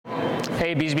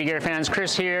Hey BZBGEAR fans,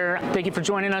 Chris here. Thank you for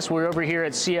joining us. We're over here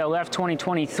at CLF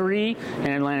 2023 in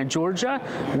Atlanta, Georgia.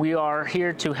 We are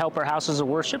here to help our houses of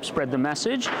worship spread the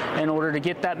message. In order to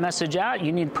get that message out,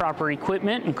 you need proper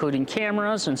equipment, including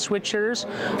cameras and switchers.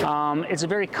 It's a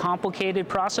very complicated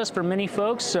process for many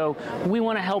folks, so we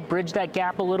want to help bridge that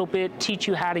gap a little bit, teach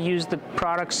you how to use the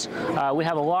products. We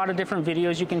have a lot of different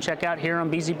videos you can check out here on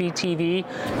BZB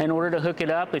TV in order to hook it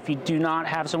up. If you do not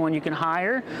have someone you can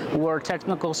hire, or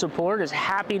technical support is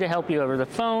happy to help you over the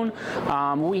phone.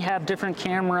 We have different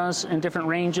cameras in different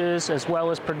ranges, as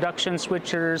well as production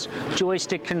switchers,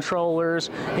 joystick controllers.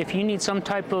 If you need some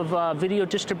type of video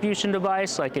distribution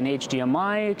device like an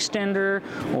HDMI extender,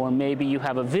 or maybe you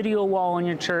have a video wall in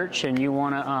your church and you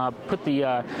want to put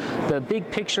the big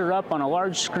picture up on a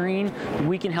large screen,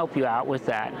 we can help you out with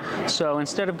that. So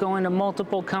instead of going to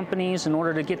multiple companies in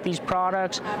order to get these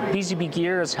products,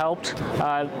 BZBGEAR has helped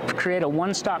create a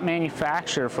one-stop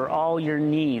manufacturer for all your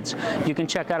needs. You can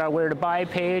check out our Where to Buy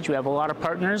page. We have a lot of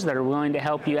partners that are willing to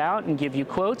help you out and give you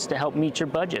quotes to help meet your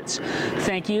budgets.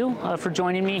 Thank you for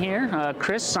joining me here.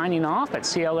 Chris signing off at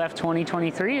CLF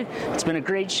 2023. It's been a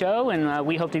great show, and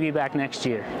we hope to be back next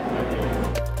year.